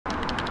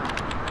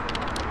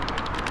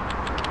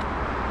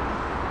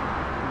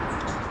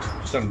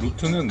일단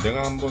루트는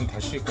내가 한번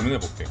다시 고민해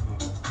볼게.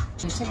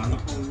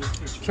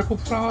 체코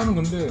프라하는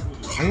근데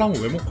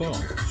가려면 왜 못 가?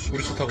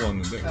 우리 차 타고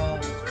왔는데.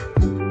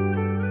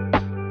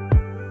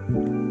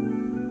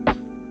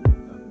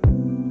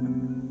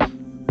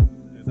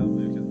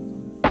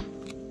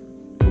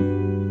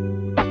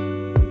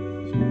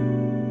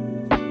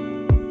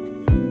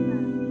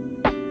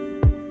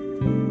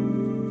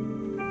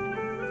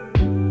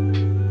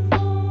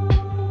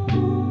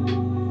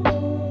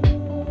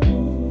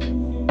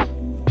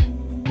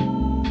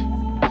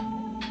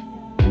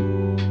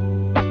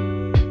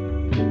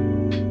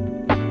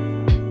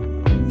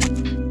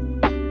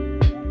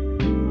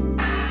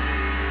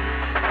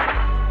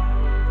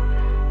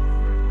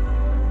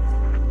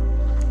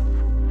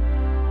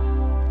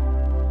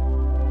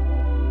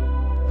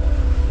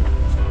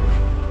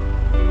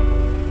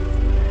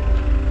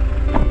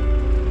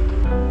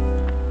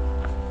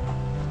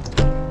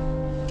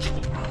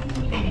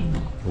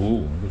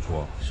 오, 이거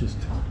좋아.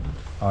 시스템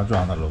아주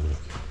아날로그.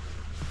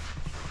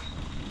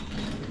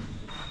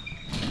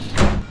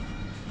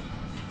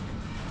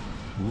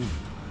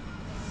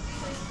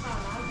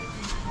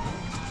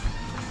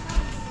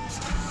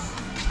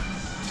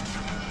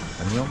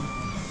 안녕.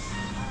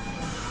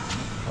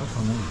 아,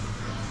 가면.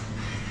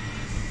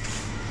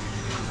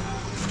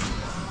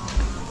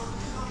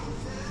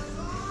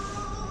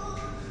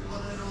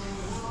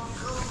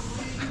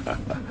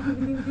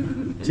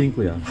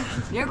 친구야.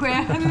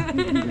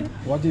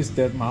 What is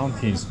that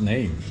mountain's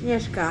name?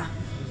 Snezka.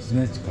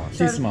 Snezka.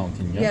 This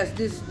mountain, yeah? Yes,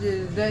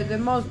 the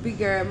most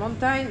bigger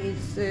mountain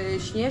is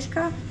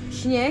Snezka.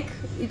 Śnieg,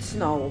 it's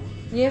snow.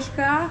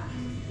 Snezka,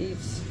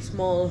 it's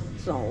small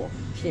snow.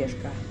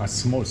 Snezka. A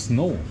small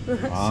snow.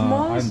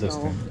 Small I understand.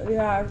 snow. You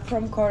are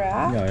from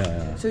Korea.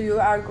 Yeah. So you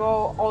are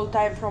go all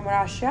time from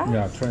Russia.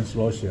 Yeah,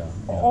 trans-Russia.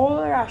 Yeah.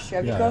 All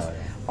Russia because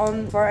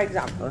for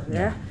example,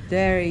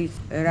 there is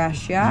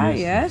Russia.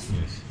 Yes.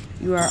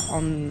 You are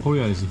on.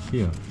 Korea is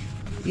here.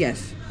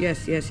 Yes. Yeah.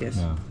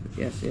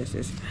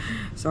 Yes.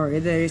 Sorry,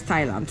 there is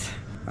Thailand.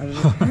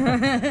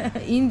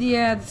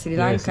 India, Sri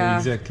Lanka.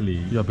 Yes, exactly.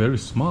 You are very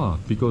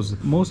smart because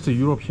most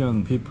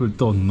European people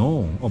don't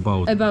know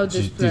about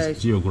this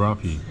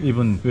geography,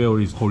 even where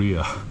is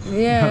Korea.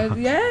 Yeah,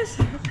 yes.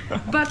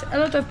 But a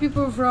lot of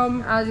people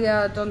from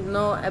Asia don't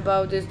know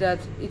about this, that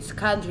it's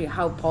country,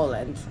 how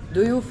Poland.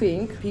 Do you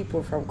think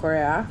people from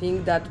Korea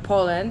think that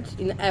Poland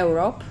in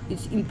Europe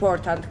is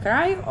important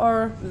country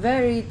or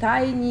very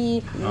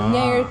tiny,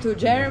 near to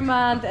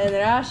Germany and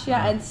Russia,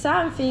 and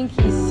something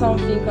is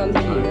something on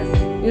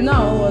here? You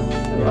know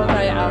what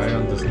I ask? I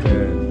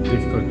understand.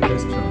 Difficult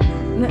question.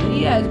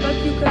 Yes, but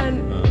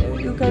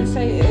you can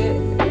say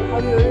how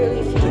you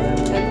really feel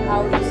and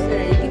how it's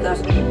really, because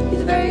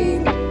it's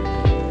very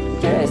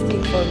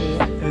interesting for me.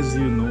 As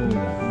you know,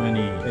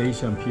 many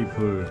Asian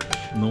people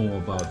know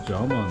about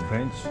German,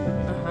 French,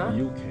 and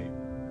UK.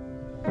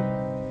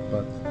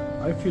 But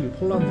I feel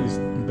Poland is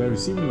very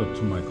similar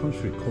to my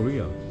country,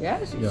 Korea.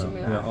 Yes, it's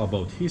similar. Yeah,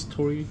 about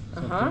history.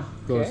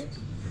 Because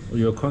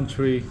your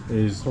country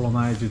is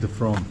colonized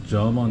from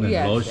German and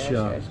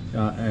Russia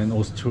and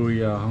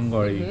Austria,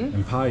 Hungary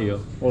Empire.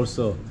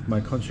 Also,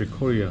 my country,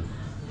 Korea.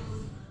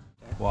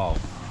 Wow.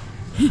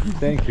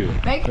 Thank you.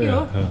 Thank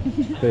you.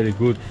 Very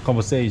good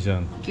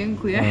conversation.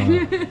 Dziękuję.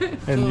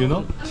 And you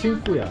know,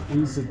 친구야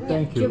is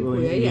thank you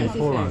in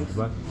Poland, yes.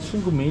 but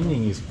친구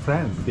meaning is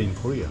friend in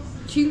Korea.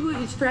 친구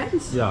is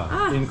friends?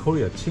 Yeah, in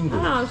Korea, 친구.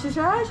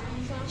 Słyszałaś?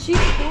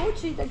 Cinku,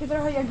 czyli takie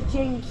trochę jak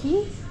dzięki.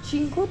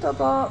 Cinku to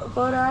po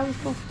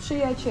koreańsku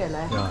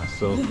przyjaciele. Yeah,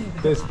 so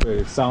that's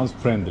very sounds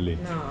friendly.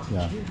 No.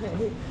 Yeah.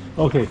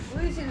 Okay.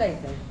 We'll see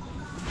later.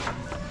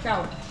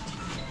 Ciao.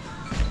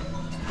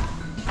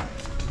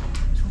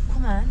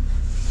 좋구만.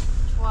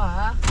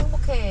 좋아.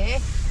 행복해.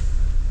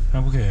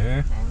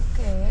 행복해.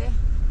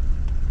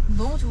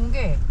 너무 좋은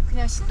게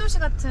그냥 신도시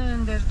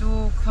같은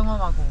데도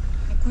경험하고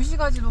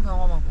구시가지도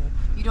경험하고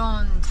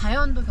이런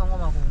자연도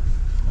경험하고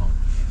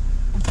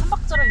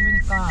삼박자라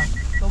이러니까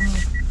너무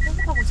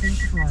행복하고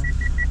재밌고 좋아요.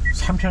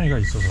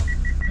 3편이가 있어서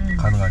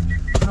가능한 일.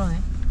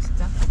 그러네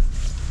진짜.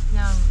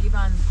 그냥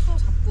일반 숙소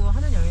잡고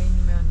하는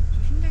여행이면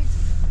좀 힘들지.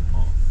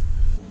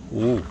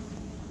 오,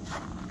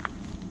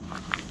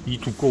 이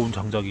두꺼운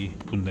장작이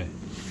붙네.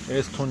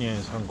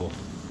 에스토니아에 산 거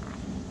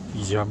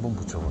이제 한번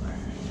붙여보네.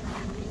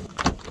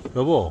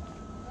 여보,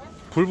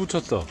 불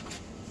붙였어.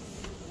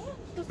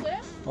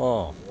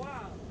 붙었어요?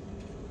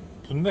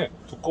 붙네.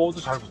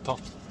 두꺼워도 잘 붙어.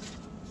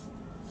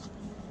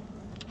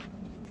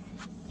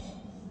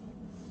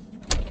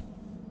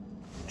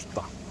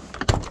 춥다.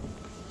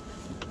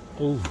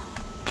 오우.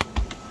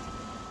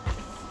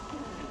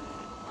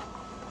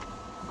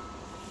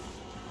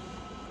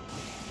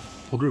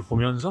 불을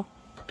보면서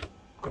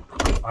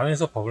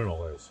안에서 밥을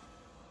먹어야지.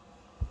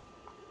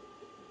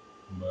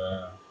 네.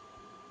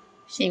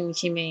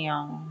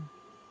 심심해요.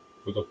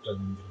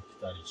 구독자님들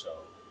기다리죠.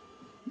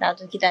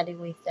 나도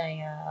기다리고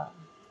있어요.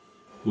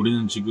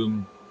 우리는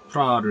지금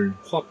프라하를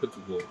코앞에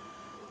두고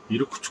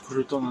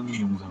이르쿠츠크를 떠나는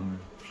영상을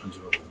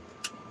편집하고 있습니다.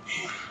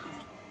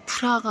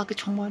 프라하 가기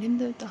정말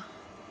힘들다.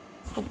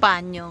 오빠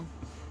안녕.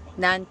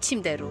 난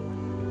침대로.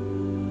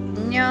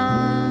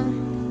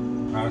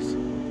 안녕. 알았어.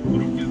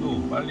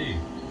 구름길도 빨리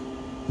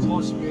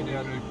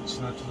서시베리아를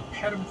지나쳐서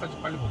페름까지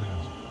빨리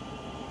보내야지.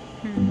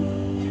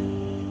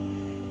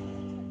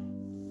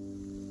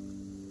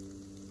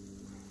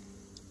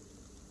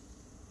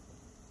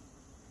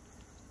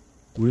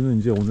 우리는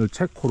이제 오늘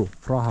체코로,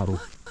 프라하로.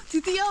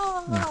 드디어.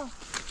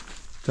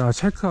 자,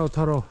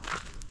 체크아웃하러.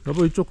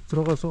 여보, 이쪽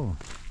들어가서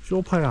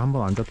소파에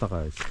한번 앉았다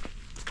가야지.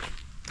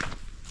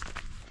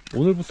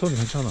 오늘부터는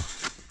괜찮아.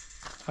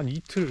 한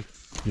이틀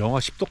영하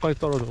 10도까지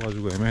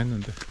떨어져가지고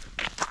애매했는데.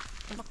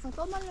 막상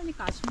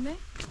떠나려니까 아쉽네.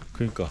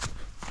 그니까.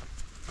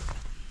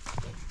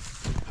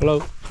 Hello.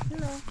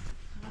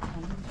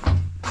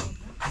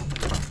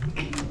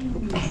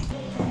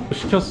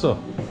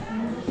 시켰어.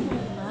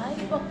 아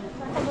이뻐.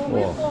 너무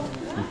우와, 예뻐.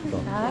 이쁘다.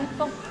 아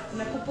예뻐.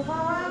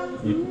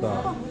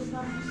 이쁘다.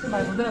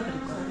 말 못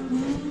알아들을 거야.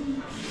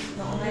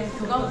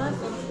 교감은 할 수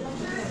없어.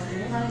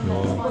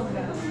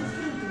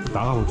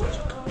 나가보자.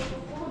 잠깐.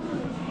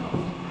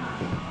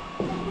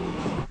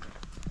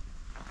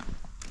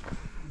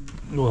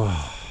 우와,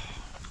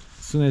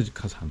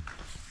 스네즈카 산.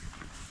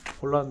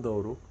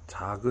 폴란드어로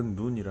작은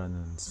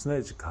눈이라는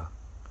스네즈카.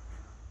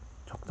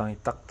 적당히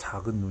딱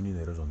작은 눈이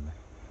내려졌네.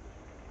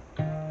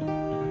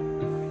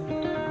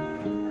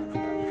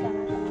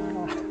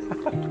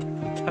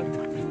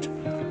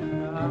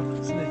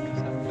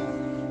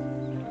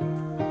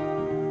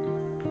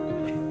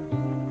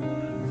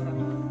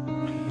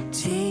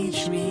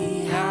 Teach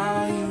me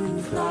how you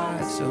fly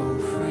so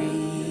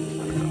free.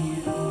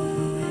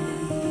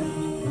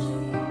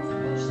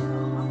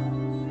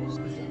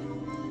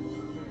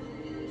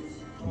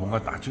 뭔가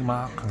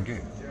나지막한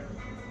게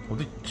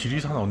어디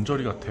지리산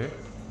언저리 같아.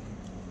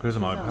 그래서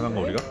마음이 편한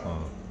거 우리가?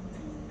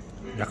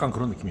 약간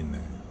그런 느낌이 있네.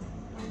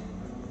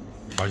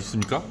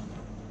 맛있습니까?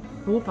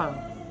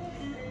 배고파요.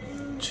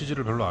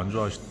 치즈를 별로 안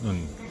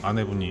좋아하시는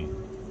아내분이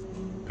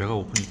배가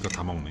고프니까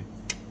다 먹네.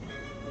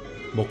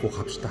 먹고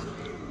갑시다.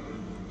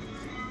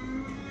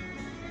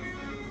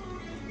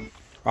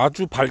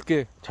 아주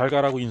밝게 잘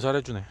가라고 인사를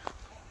해주네.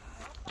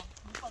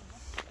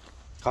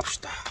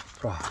 갑시다.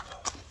 프라하.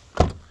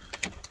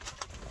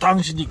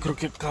 당신이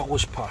그렇게 가고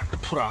싶어하는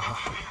프라하.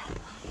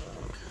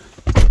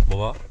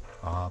 뭐가?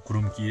 아,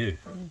 구름길.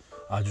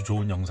 아주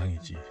좋은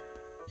영상이지.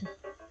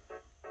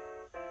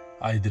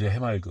 아이들의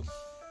해맑음.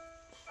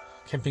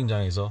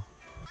 캠핑장에서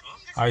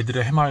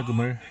아이들의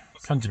해맑음을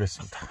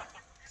편집했습니다.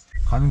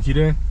 가는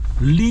길에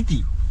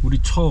리디. 우리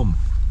처음.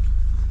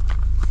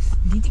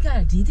 리디가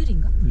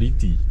리들인가?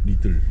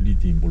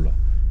 리디 몰라.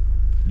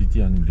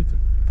 리디 아니면 리들.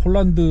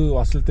 폴란드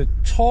왔을 때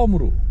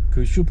처음으로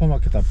그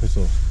슈퍼마켓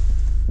앞에서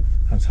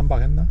한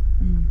 3박 했나?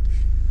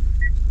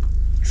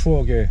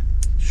 추억의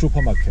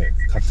슈퍼마켓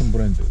같은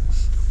브랜드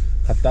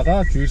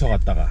갔다가 주유소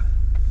갔다가.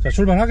 자,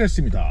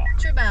 출발하겠습니다.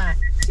 출발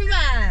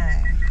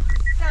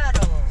프라하로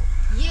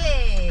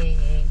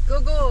예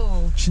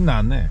고고.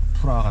 신나네.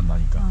 프라하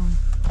간다니까.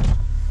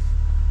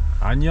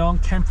 안녕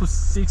캠프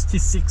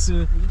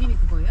 66. 이름이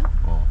그거예요?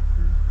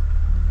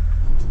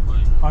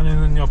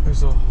 아내는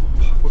옆에서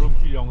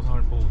구름길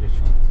영상을 보고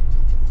계시고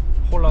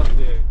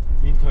폴란드의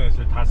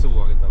인터넷을 다 쓰고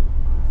가겠다고.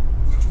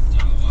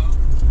 감자와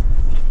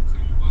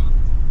피클과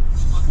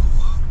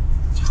토마토와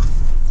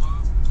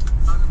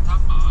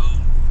장과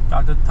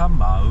따뜻한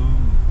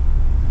마음.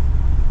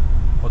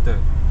 어때?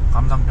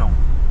 감상평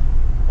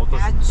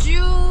어떻습니까?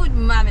 아주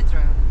마음에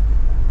들어요.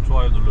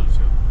 좋아요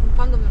눌러주세요.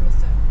 방금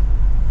눌렀어요.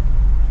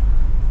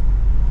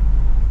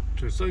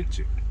 저기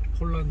써있지?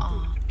 폴란드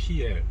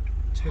PL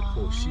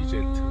체코 CZ.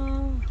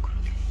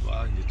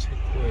 와, 이제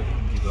체코의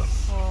향기가.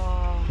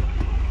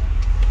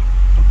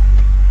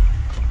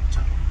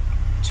 자,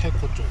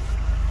 체코 쪽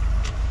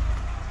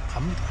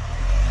갑니다.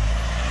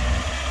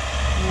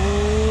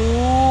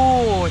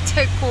 오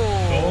체코.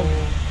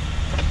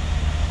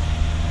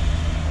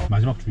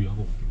 마지막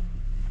주의하고.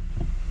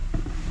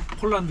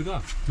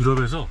 폴란드가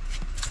유럽에서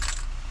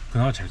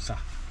그나마 제일 싸.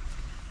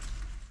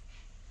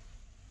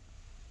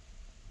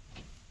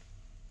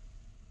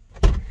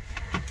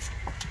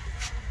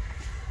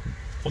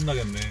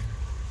 혼나겠네.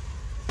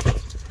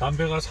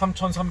 담배가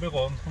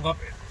 3,300원 한갑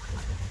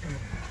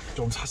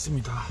좀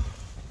샀습니다.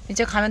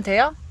 이제 가면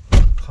돼요?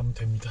 가면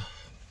됩니다.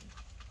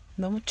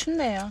 너무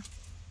춥네요.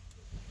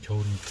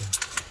 겨울이니까.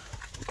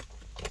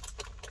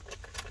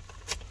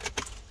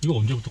 이거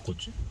언제부터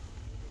껐지?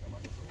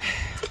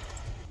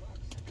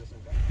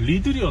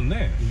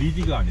 리들이었네.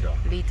 리디가 아니라.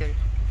 리들.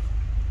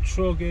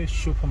 추억의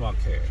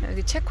슈퍼마켓.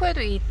 여기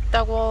체코에도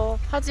있다고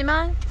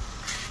하지만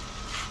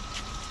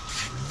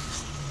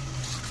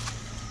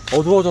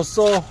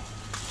어두워졌어.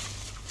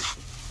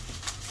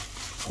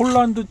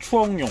 폴란드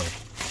추억용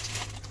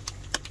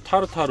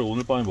타르타르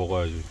오늘 밤에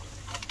먹어야지.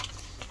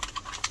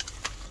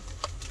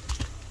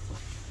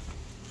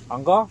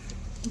 안 가?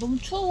 너무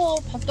추워.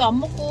 밥도 안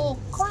먹고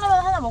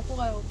컵라면 하나 먹고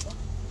가요. 오빠.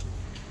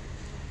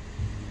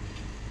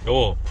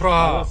 여보,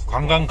 프라하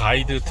관광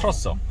가이드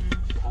틀었어.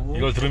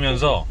 이걸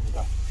들으면서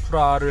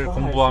프라하를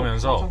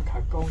공부하면서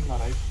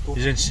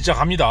이젠 진짜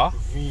갑니다.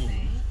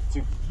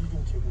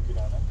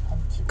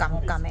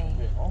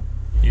 깜깜해.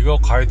 이거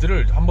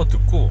가이드를 한번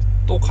듣고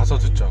또 가서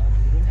듣자고.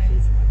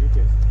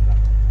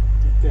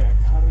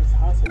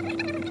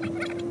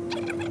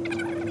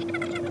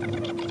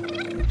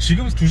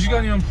 지금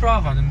 2시간이면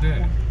프라하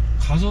가는데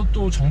가서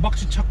또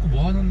정박지 찾고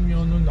뭐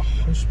하면은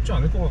쉽지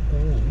않을 것 같고,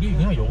 우리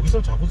그냥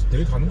여기서 자고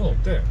내일 가는 건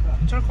어때?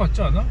 괜찮을 것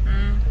같지 않아?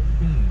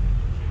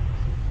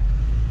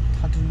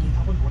 다 눈이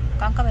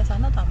깜깜해서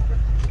하나도 안 보여.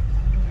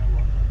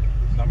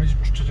 남의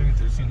집 주차장에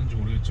될 수 있는지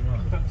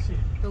모르겠지만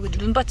여기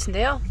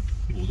눈밭인데요?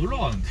 못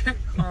올라가는데?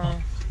 어.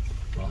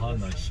 아,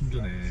 나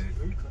힘드네.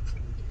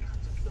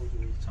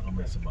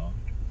 잠깐만 있어봐.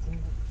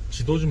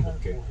 지도 좀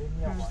볼게.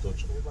 지도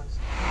좀.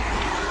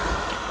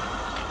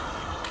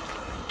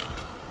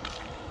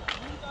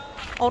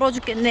 얼어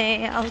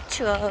죽겠네. 아우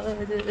추워.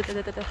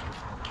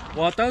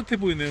 와, 따뜻해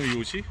보이네요, 이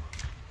옷이.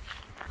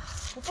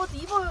 오빠도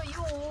입어요,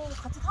 이거.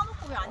 같이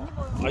사놓고 왜 안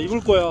입어요? 아, 입을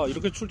거야.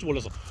 이렇게 추울 줄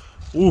몰라서.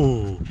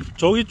 오,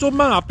 저기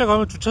좀만 앞에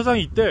가면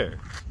주차장이 있대.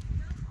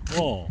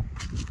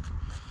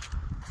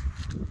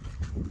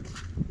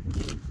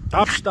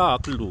 갑시다,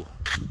 아클루.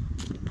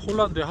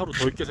 폴란드에 하루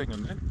더 있게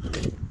생겼네.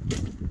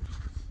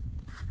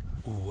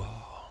 우와.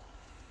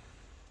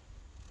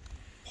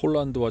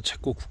 폴란드와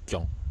체코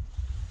국경.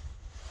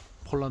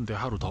 폴란드에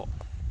하루 더.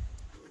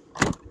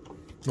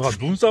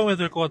 눈싸움 해야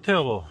될 것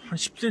같아요. 뭐. 한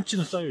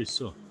 10cm는 쌓여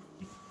있어.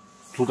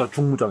 둘 다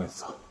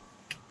중무장했어.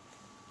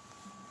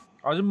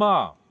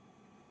 아줌마,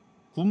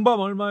 군밤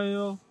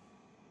얼마예요?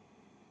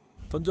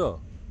 던져.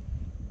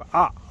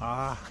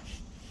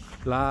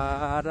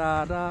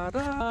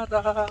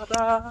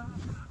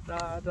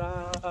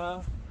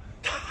 라라라라라라라라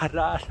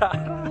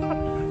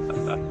라라라.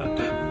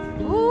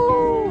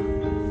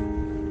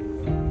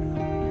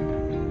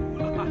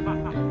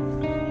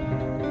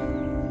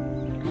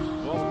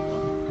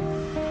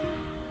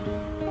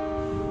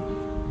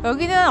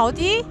 여기는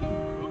어디?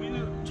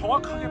 여기는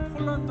정확하게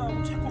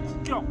폴란드하고 체코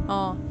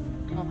국경.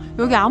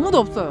 여기 아무도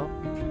없어요.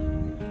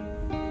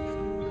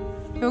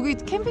 여기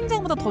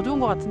캠핑장보다 더 좋은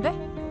것 같은데?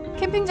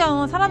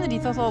 캠핑장은 사람들이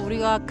있어서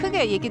우리가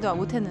크게 얘기도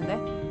못했는데.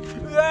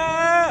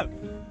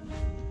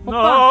 오빠.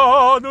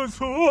 나는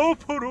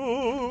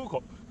숲으로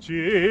걷지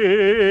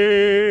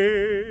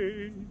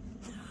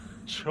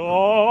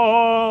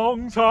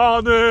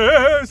청산에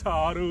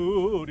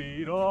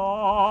사르리라.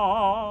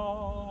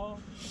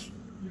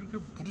 이렇게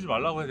부르지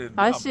말라고 해야 되는데.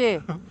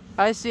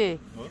 아저씨.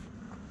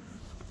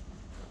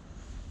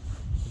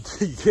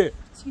 근데 이게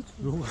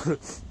누군가는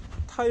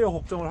타이어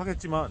걱정을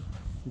하겠지만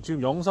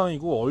지금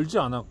영상이고 얼지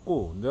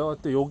않았고, 내가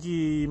봤을 때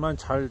여기만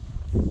잘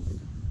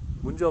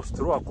문제없이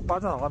들어왔고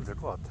빠져나가면 될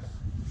것 같아.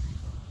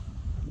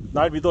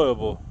 날 믿어,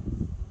 여보.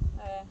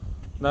 네.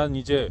 난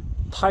이제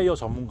타이어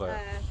전문가야.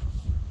 네.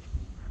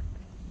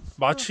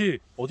 마치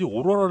어디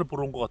오로라를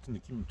보러 온 것 같은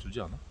느낌이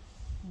들지 않아?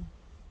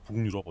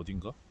 북유럽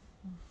어딘가?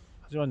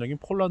 하지만 여긴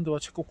폴란드와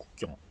체코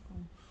국경.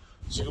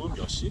 지금은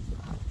몇 시?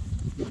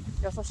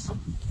 6시.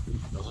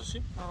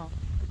 6시?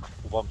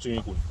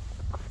 오밤중이군.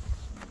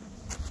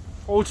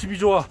 집이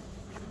좋아.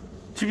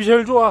 집이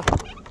제일 좋아.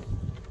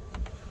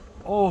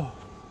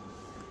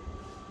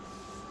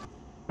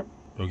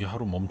 여기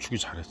하루 멈추기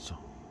잘했어.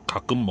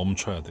 가끔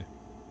멈춰야 돼.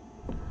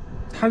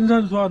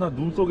 탄산수 하나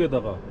눈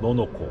속에다가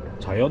넣어놓고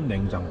자연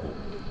냉장고.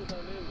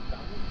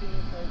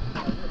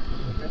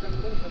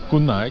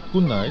 굿나잇,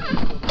 굿나잇.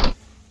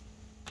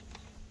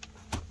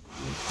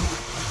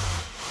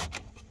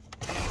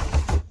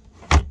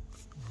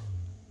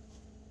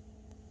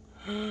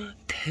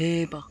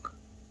 대박.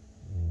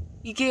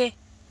 이게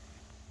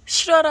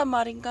실화란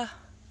말인가?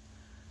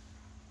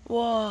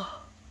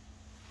 와.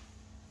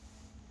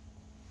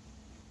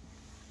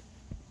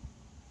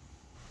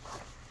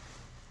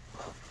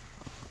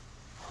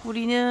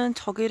 우리는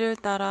저기를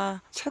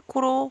따라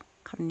체코로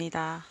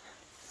갑니다.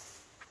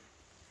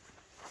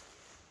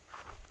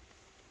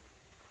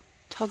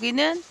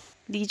 저기는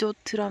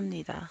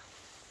리조트랍니다.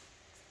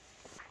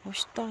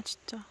 멋있다,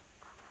 진짜.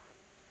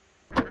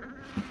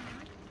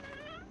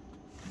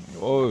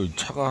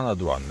 차가 하나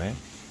들어왔네.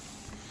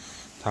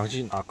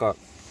 당신 아까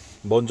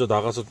먼저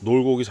나가서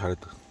놀고 오기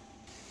잘했다.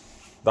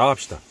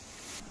 나갑시다.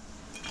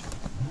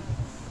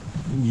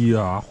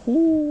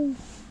 야호.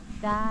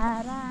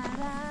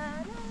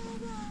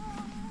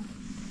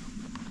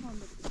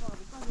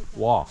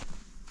 와.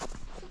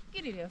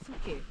 숲길이래요,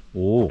 숲길.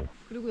 오.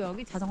 그리고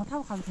여기 자전거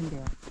타고 가도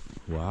된대요.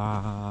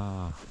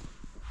 와.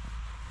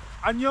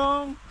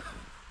 안녕.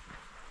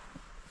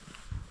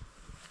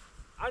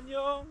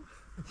 안녕.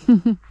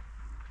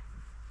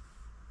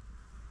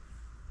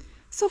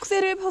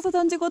 속세를 벗어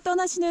던지고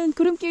떠나시는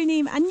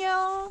구름길님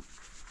안녕.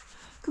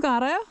 그거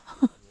알아요?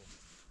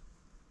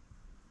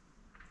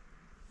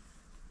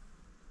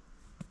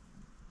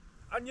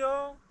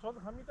 안녕. 저도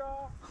갑니다.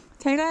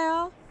 잘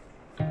가요.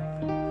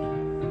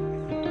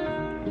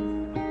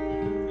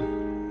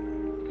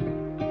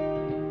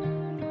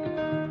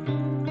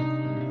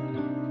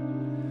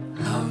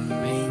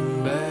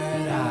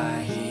 Hummingbird,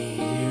 I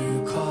hear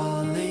you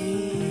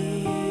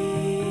calling,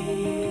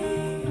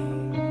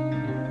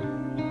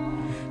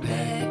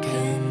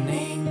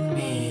 beckoning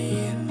me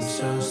in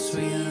so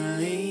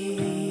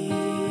sweetly.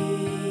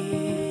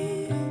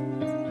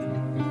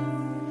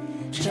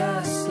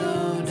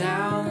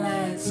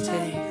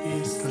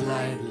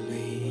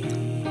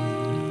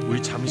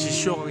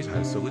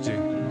 잘했어, 그치?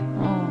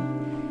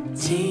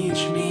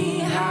 Teach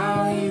me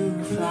how you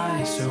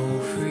fly so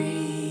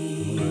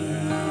free.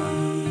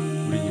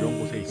 우리 이런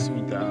곳에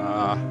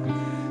있습니다.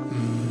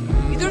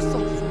 믿을 수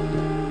없어.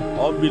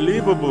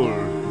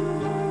 Unbelievable.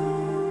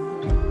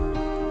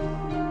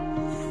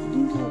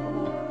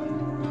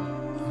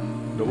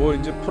 여보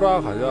이제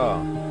프라하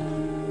가자.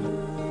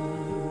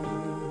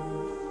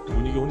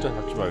 분위기 혼자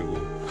잡지 말고.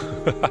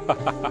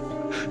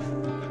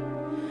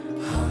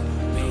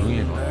 조용히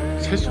해봐.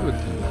 세수를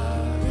해.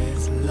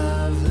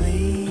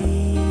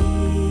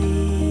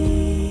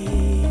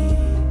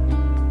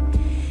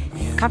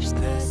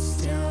 갑시다.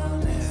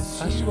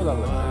 다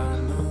씹어달라.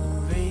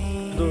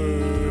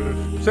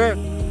 둘, 셋.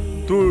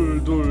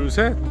 둘,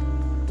 셋.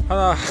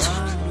 하나.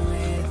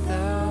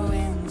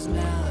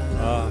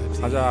 아,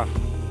 가자.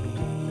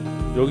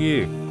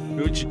 여기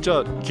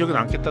진짜 기억에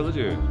남겠다,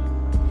 그지?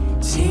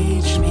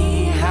 Teach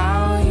me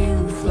how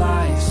you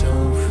fly so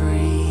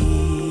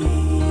free.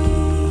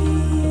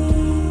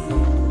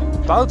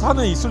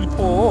 따뜻하네 이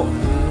슬리퍼.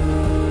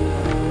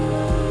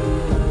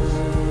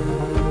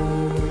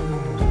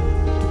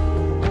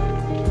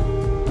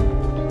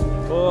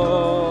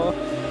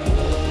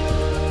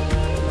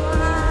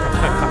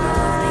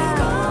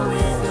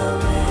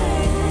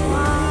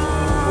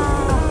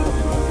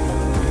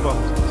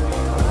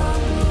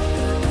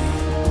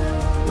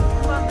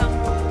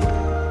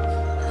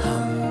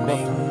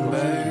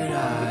 Hummingbird,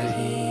 I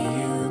hear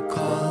you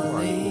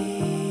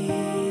calling.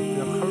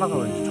 그냥 컬러가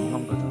왠지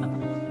정감 같아.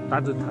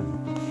 따뜻한.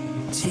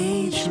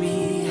 Teach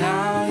me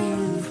how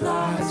you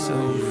fly so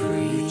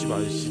free. 집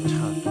아저씨 차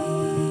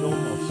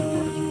조금만 없으면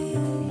말해줘.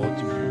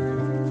 멋진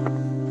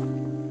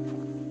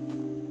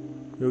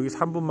뷰. 여기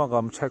 3분만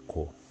가면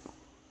체코.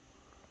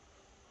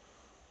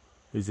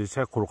 이제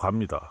체코로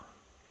갑니다.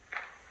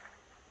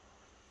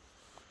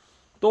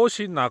 또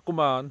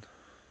신났구만.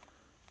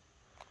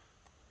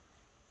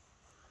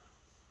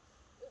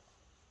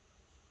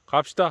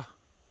 갑시다.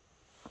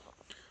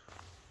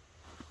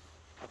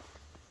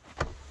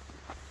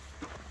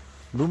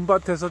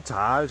 눈밭에서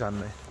잘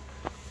잤네.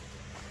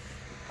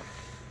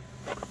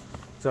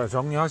 자,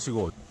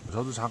 정리하시고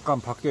저도 잠깐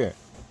밖에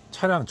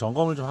차량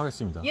점검을 좀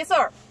하겠습니다. Yes,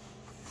 sir.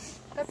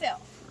 가세요.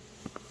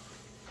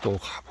 또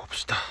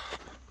가봅시다.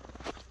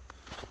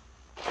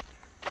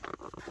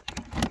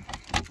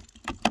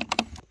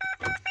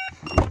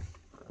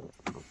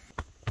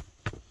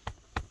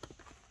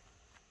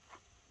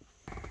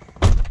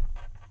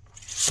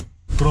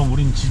 그럼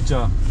우린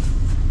진짜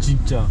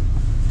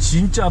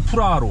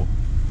프라하로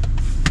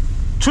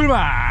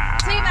출발!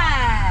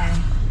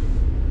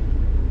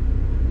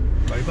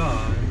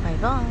 바이바이.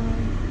 바이바이.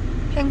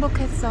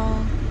 행복했어.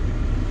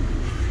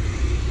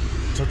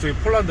 저쪽이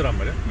폴란드란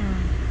말이야?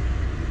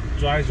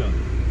 좌회전.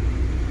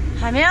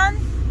 하면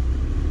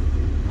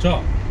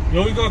자,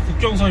 여기가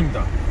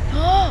국경선입니다.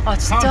 아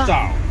진짜?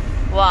 카운트다운.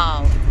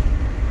 와우.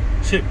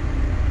 10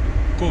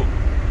 9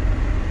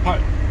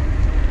 8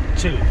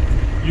 7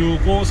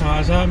 6 5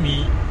 4 3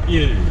 2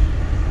 1.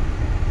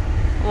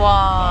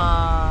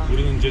 와.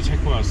 우리는 이제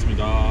체코에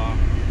왔습니다.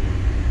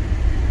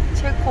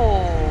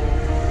 체코.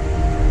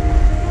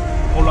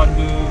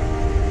 폴란드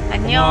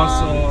안녕.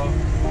 고마웠어.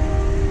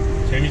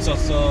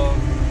 재밌었어.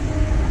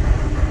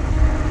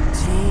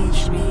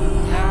 Teach me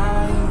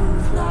how you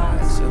fly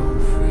so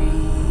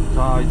free.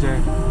 자, 이제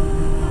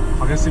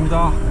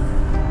가겠습니다.